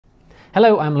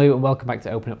Hello, I'm Lou and welcome back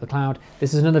to Open Up the Cloud.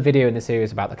 This is another video in the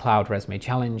series about the Cloud Resume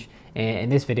Challenge. In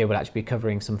this video, we'll actually be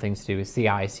covering some things to do with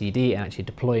CI/CD and actually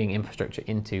deploying infrastructure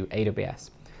into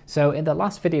AWS. So in the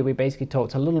last video, we basically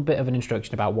talked a little bit of an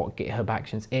introduction about what GitHub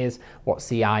Actions is, what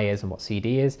CI is and what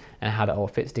CD is, and how that all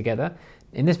fits together.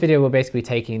 In this video, we're basically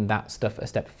taking that stuff a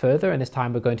step further, and this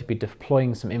time we're going to be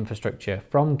deploying some infrastructure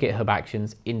from GitHub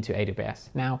Actions into AWS.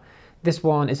 Now, this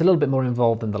one is a little bit more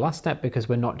involved than the last step because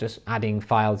we're not just adding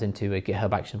files into a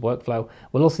GitHub Actions workflow.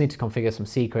 We'll also need to configure some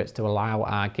secrets to allow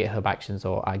our GitHub Actions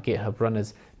or our GitHub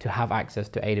runners to have access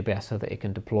to AWS so that it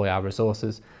can deploy our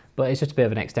resources. But it's just a bit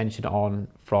of an extension on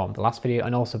from the last video,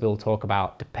 and also we'll talk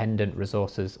about dependent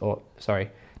workflows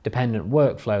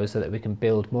so that we can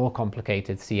build more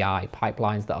complicated CI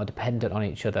pipelines that are dependent on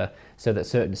each other so that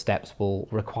certain steps will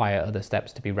require other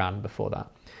steps to be ran before that.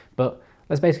 But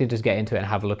let's basically just get into it and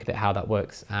have a look at it, how that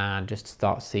works, and just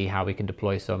start to see how we can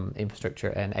deploy some infrastructure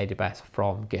in AWS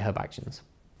from GitHub Actions.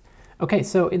 Okay,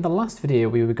 so in the last video,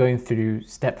 we were going through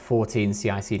step 14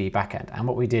 CI/CD backend, and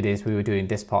what we did is we were doing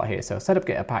this part here. So set up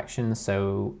GitHub Actions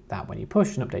so that when you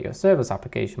push and update your service,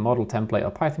 application, model, template,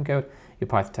 or Python code, your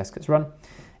Python test gets run.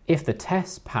 If the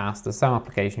tests pass the SAM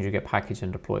applications, you get packaged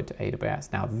and deployed to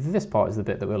AWS. Now, this part is the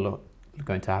bit that we're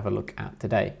going to have a look at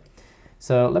today.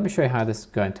 So let me show you how this is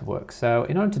going to work. So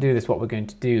in order to do this, what we're going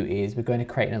to do is we're going to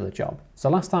create another job. So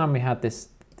last time we had this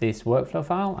workflow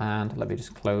file, and let me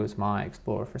just close my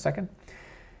Explorer for a second.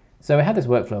 So we had this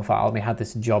workflow file, and we had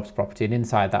this jobs property, and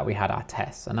inside that we had our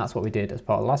tests, and that's what we did as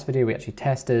part of the last video. We actually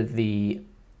tested the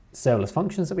serverless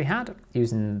functions that we had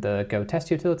using the Go test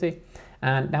utility.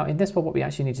 And now in this one, what we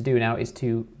actually need to do now is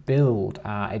to build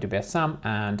our AWS SAM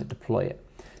and deploy it.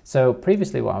 So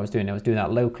previously what I was doing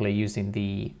that locally using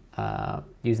the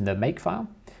make file.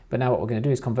 But now what we're going to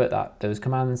do is convert those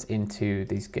commands into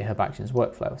these GitHub Actions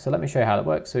workflow. So let me show you how that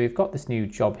works. So we've got this new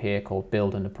job here called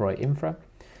build and deploy infra.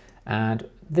 And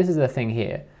this is the thing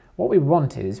here. What we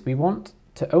want is we want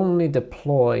to only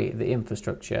deploy the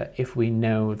infrastructure if we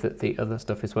know that the other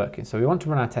stuff is working. So we want to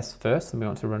run our tests first, and we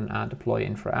want to run our deploy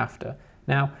infra after.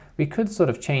 Now, we could sort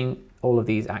of chain all of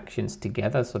these actions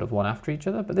together, sort of one after each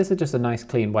other, but this is just a nice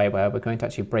clean way where we're going to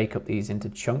actually break up these into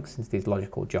chunks, into these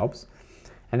logical jobs,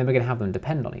 and then we're going to have them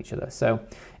depend on each other. So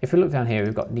if we look down here,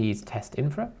 we've got needs test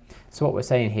infra. So what we're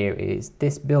saying here is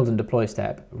this build and deploy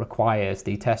step requires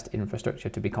the test infrastructure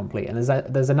to be complete. And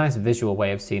there's a nice visual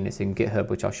way of seeing this in GitHub,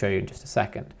 which I'll show you in just a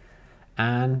second.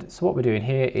 And so what we're doing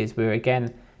here is we're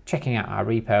again checking out our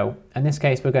repo. In this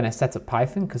case, we're going to set up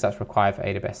Python because that's required for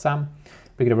AWS SAM.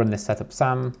 We're going to run this setup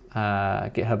SAM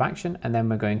GitHub action, and then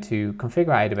we're going to configure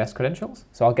our AWS credentials.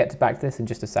 So I'll get back to this in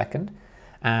just a second.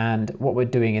 And what we're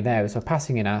doing in there is we're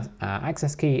passing in our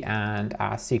access key and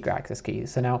our secret access key.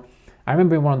 So now, I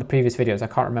remember in one of the previous videos, I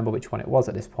can't remember which one it was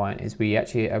at this point, is we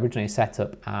actually originally set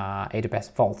up our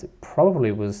AWS Vault. It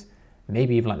probably was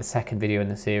maybe even like the second video in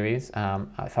the series.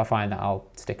 If I find that, I'll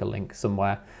stick a link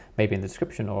somewhere, maybe in the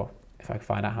description, or if I can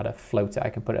find out how to float it, I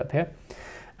can put it up here.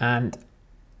 And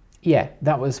yeah,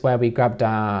 that was where we grabbed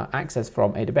our access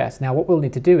from AWS. Now what we'll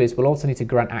need to do is we'll also need to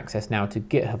grant access now to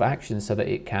GitHub Actions so that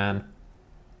it can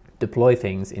deploy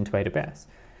things into AWS.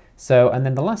 So, and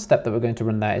then the last step that we're going to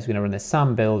run there is we're going to run this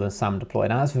SAM build and SAM deploy.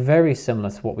 Now that's very similar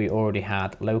to what we already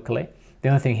had locally. The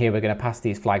only thing here, we're going to pass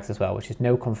these flags as well, which is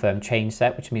no confirmed change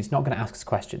set, which means it's not going to ask us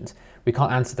questions. We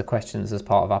can't answer the questions as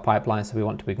part of our pipeline, so we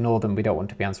want to ignore them. We don't want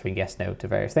to be answering yes, no to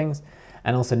various things.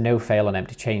 And also no fail on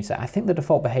empty change set. I think the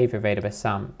default behavior of AWS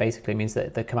SAM basically means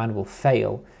that the command will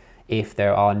fail if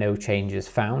there are no changes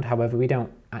found. However, we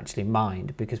don't actually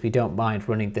mind, because we don't mind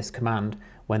running this command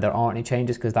when there aren't any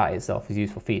changes, because that itself is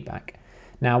useful feedback.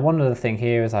 Now, one other thing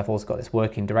here is I've also got this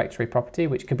working directory property,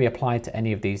 which can be applied to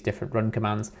any of these different run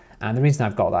commands. And the reason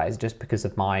I've got that is just because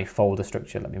of my folder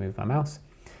structure. Let me move my mouse.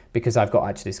 Because I've got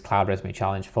actually this Cloud Resume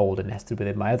Challenge folder nested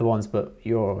within my other ones, but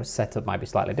your setup might be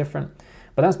slightly different.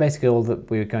 But that's basically all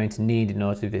that we're going to need in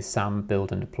order to do this SAM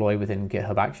build and deploy within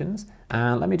GitHub Actions.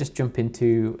 And let me just jump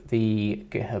into the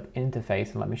GitHub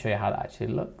interface and let me show you how that actually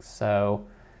looks. So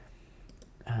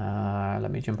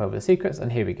let me jump over the secrets,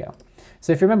 and here we go.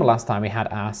 So if you remember last time, we had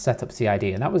our setup CID,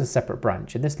 and that was a separate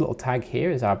branch. And this little tag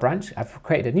here is our branch. I've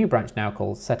created a new branch now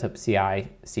called setup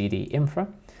CI/CD infra.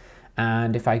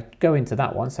 And if I go into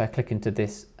that one, so I click into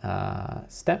this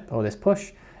step or this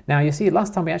push, now you see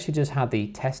last time we actually just had the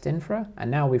test infra,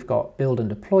 and now we've got build and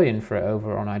deploy infra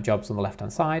over on our jobs on the left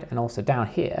hand side. And also down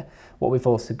here, what we've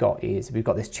also got is we've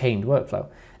got this chained workflow.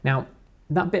 Now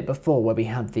that bit before where we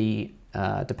had the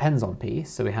depends on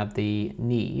piece, so we had the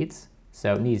needs,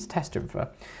 so needs test infra,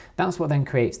 That's what then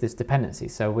creates this dependency.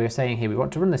 So we're saying here we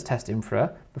want to run this test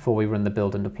infra before we run the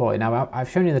build and deploy. Now I've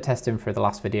shown you the test infra in the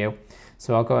last video,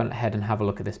 so I'll go ahead and have a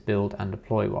look at this build and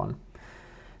deploy one.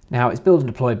 Now it's build and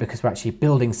deploy because we're actually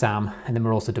building SAM, and then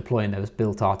we're also deploying those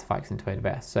built artifacts into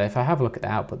AWS. So if I have a look at the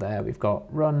output there, we've got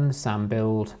run SAM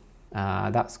build,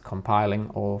 that's compiling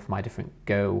all of my different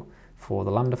Go for the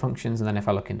Lambda functions. And then if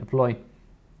I look in deploy,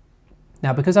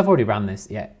 now because I've already ran this,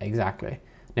 yeah, exactly,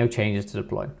 no changes to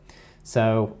deploy.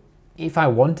 So if I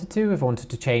wanted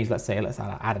to change, let's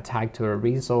add a tag to a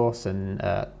resource and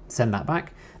send that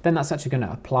back, then that's actually going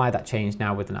to apply that change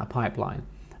now within our pipeline.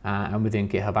 And within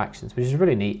GitHub Actions, which is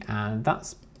really neat, and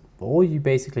that's all you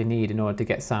basically need in order to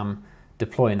get SAM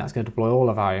deploying. That's going to deploy all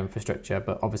of our infrastructure,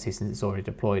 but obviously since it's already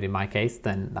deployed in my case,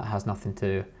 then that has nothing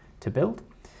to build.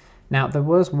 Now there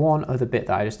was one other bit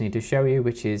that I just need to show you,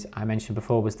 which is, I mentioned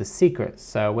before, was the secrets.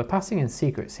 So we're passing in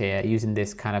secrets here using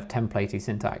this kind of templatey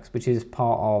syntax, which is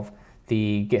part of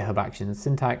the GitHub Actions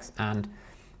syntax, and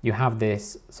you have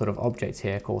this sort of object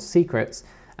here called secrets.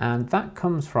 And that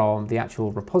comes from the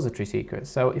actual repository secrets.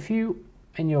 So if you,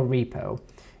 in your repo,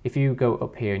 if you go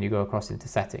up here and you go across into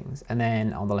settings, and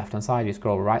then on the left hand side you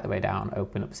scroll right the way down,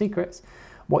 open up secrets,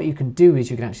 what you can do is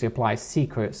you can actually apply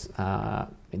secrets,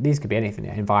 these could be anything,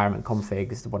 environment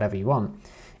configs, whatever you want,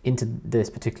 into this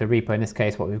particular repo. In this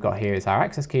case, what we've got here is our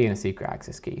access key and a secret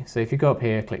access key. So if you go up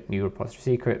here, click new repository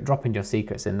secret, drop in your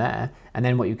secrets in there, and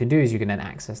then what you can do is you can then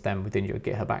access them within your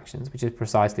GitHub Actions, which is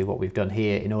precisely what we've done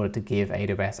here in order to give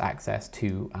AWS access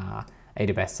to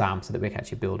AWS SAM so that we can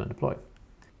actually build and deploy.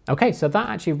 Okay, so that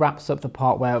actually wraps up the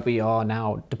part where we are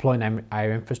now deploying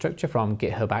our infrastructure from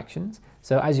GitHub Actions.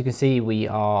 So as you can see, we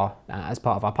are, as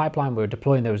part of our pipeline, we're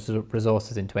deploying those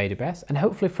resources into AWS. And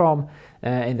hopefully from,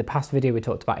 in the past video, we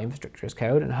talked about infrastructure as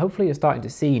code, and hopefully you're starting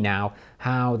to see now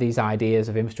how these ideas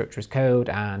of infrastructure as code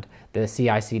and the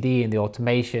CI/CD and the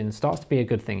automation starts to be a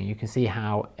good thing. And you can see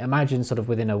how, imagine sort of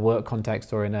within a work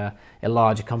context or in a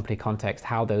larger company context,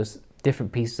 how those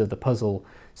different pieces of the puzzle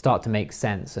start to make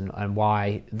sense, and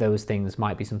why those things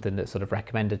might be something that's sort of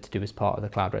recommended to do as part of the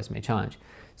Cloud Resume Challenge.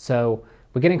 So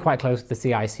we're getting quite close to the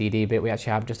CI/CD bit. We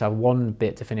actually just have one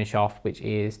bit to finish off, which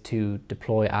is to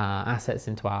deploy our assets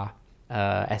into our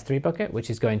S3 bucket, which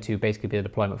is going to basically be the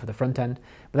deployment for the front end.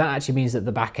 But that actually means that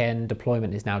the back end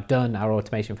deployment is now done. Our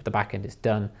automation for the back end is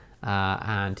done.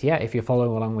 And yeah, if you're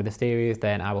following along with the series,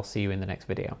 then I will see you in the next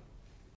video.